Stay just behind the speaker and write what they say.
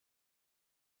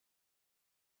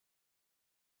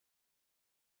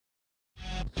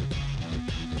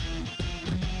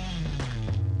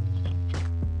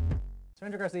So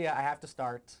Andrew Garcia, I have to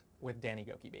start with Danny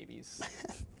Goki babies.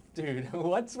 Dude,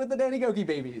 what's with the Danny Goki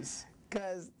babies?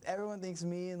 Because everyone thinks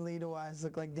me and Lee DeWise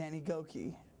look like Danny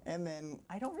Goki. And then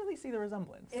I don't really see the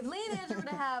resemblance. If Lee and Andrew were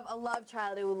to have a love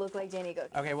child, it would look like Danny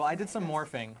Goki. Okay, well, I did some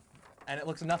morphing, and it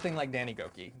looks nothing like Danny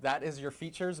Goki. That is your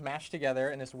features mashed together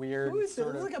in this weird who is it? It sort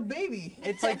looks of... like a baby.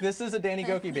 It's like this is a Danny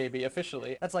Goki baby,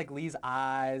 officially. That's like Lee's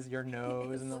eyes, your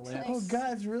nose, and the lips. Oh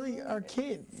God, it's really our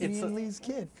kid. It's me and Lee's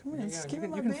kid. Come here, You give me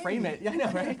my can baby. frame it. Yeah, I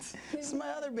know, right? This is my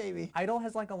other baby. Idol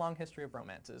has like a long history of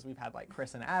romances. We've had like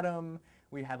Chris and Adam.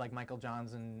 We had like Michael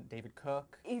Johns and David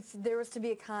Cook. If there was to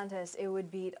be a contest, it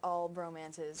would beat all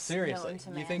bromances. Seriously, known to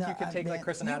you man. think you could take like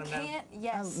Chris and Adam You now? can't.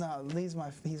 Yes. No, he's my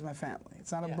family.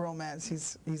 It's not a bromance.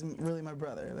 He's really my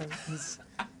brother.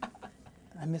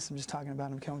 I miss him just talking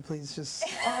about him. Can we please just?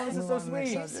 Oh, this is so sweet.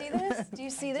 Do you see this? Do you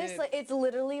see this? did. Like, it's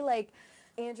literally like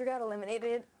Andrew got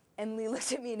eliminated, and Lee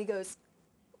looks at me and he goes,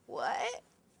 "What?"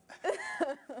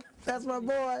 That's my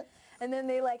boy. And then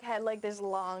they like had like this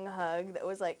long hug that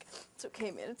was like, "It's okay,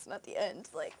 man. It's not the end."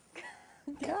 Like,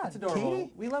 God, It's adorable.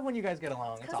 Katie? We love when you guys get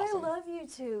along. It's because awesome. I love you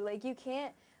two. Like, you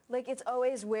can't. Like, it's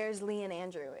always where's Lee and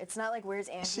Andrew. It's not like where's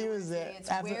Andrew. She was there. It's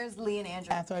where's Lee and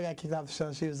Andrew. After I got kicked off the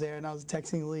show, she was there, and I was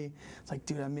texting Lee. It's like,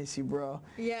 dude, I miss you, bro.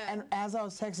 Yeah. And as I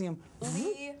was texting him,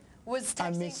 Lee was texting, I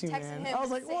miss you, texting man. him. I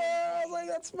was like, saying, whoa! I was like,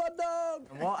 that's my dog.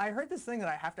 Well, I heard this thing that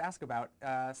I have to ask about.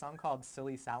 A song called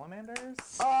 "Silly Salamanders."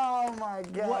 Oh my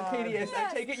God. What, Katie? I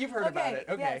Yes. take it you've heard about it.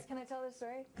 Okay. Yes. Can I tell this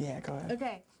story? Yeah, go ahead.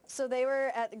 Okay. So they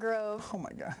were at the Grove, Oh my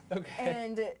God. Okay.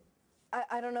 and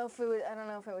I don't know if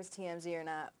it was TMZ or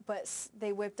not, but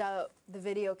they whipped out the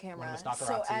video camera. One of the So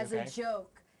stalkerazzi, as okay. a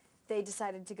joke, they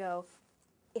decided to go,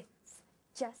 "It's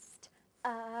just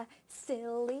a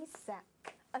silly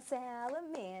sack of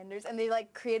salamanders," and they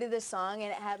like created this song,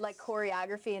 and it had like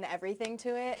choreography and everything to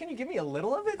it. Can you give me a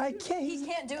little of it? I can't. He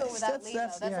can't do it without Lee, though.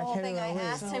 That's yeah, the whole can't thing. do it I without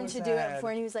Lee. asked him So to do it sad.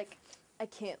 before, and he was like, "I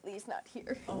can't. Lee's not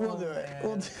here." We'll do it. man.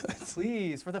 We'll do it.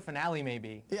 Please, for the finale,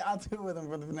 maybe. Yeah, I'll do it with him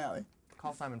for the finale.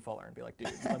 Call Simon Fuller and be like,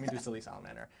 dude, let me do Silly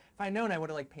Salamander. If I'd known, I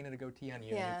would have like painted a goatee on you,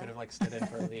 and Yeah. you could have like stood in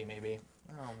for Lee, maybe.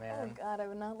 Oh Oh man. God, I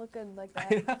would not look good like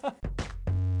that.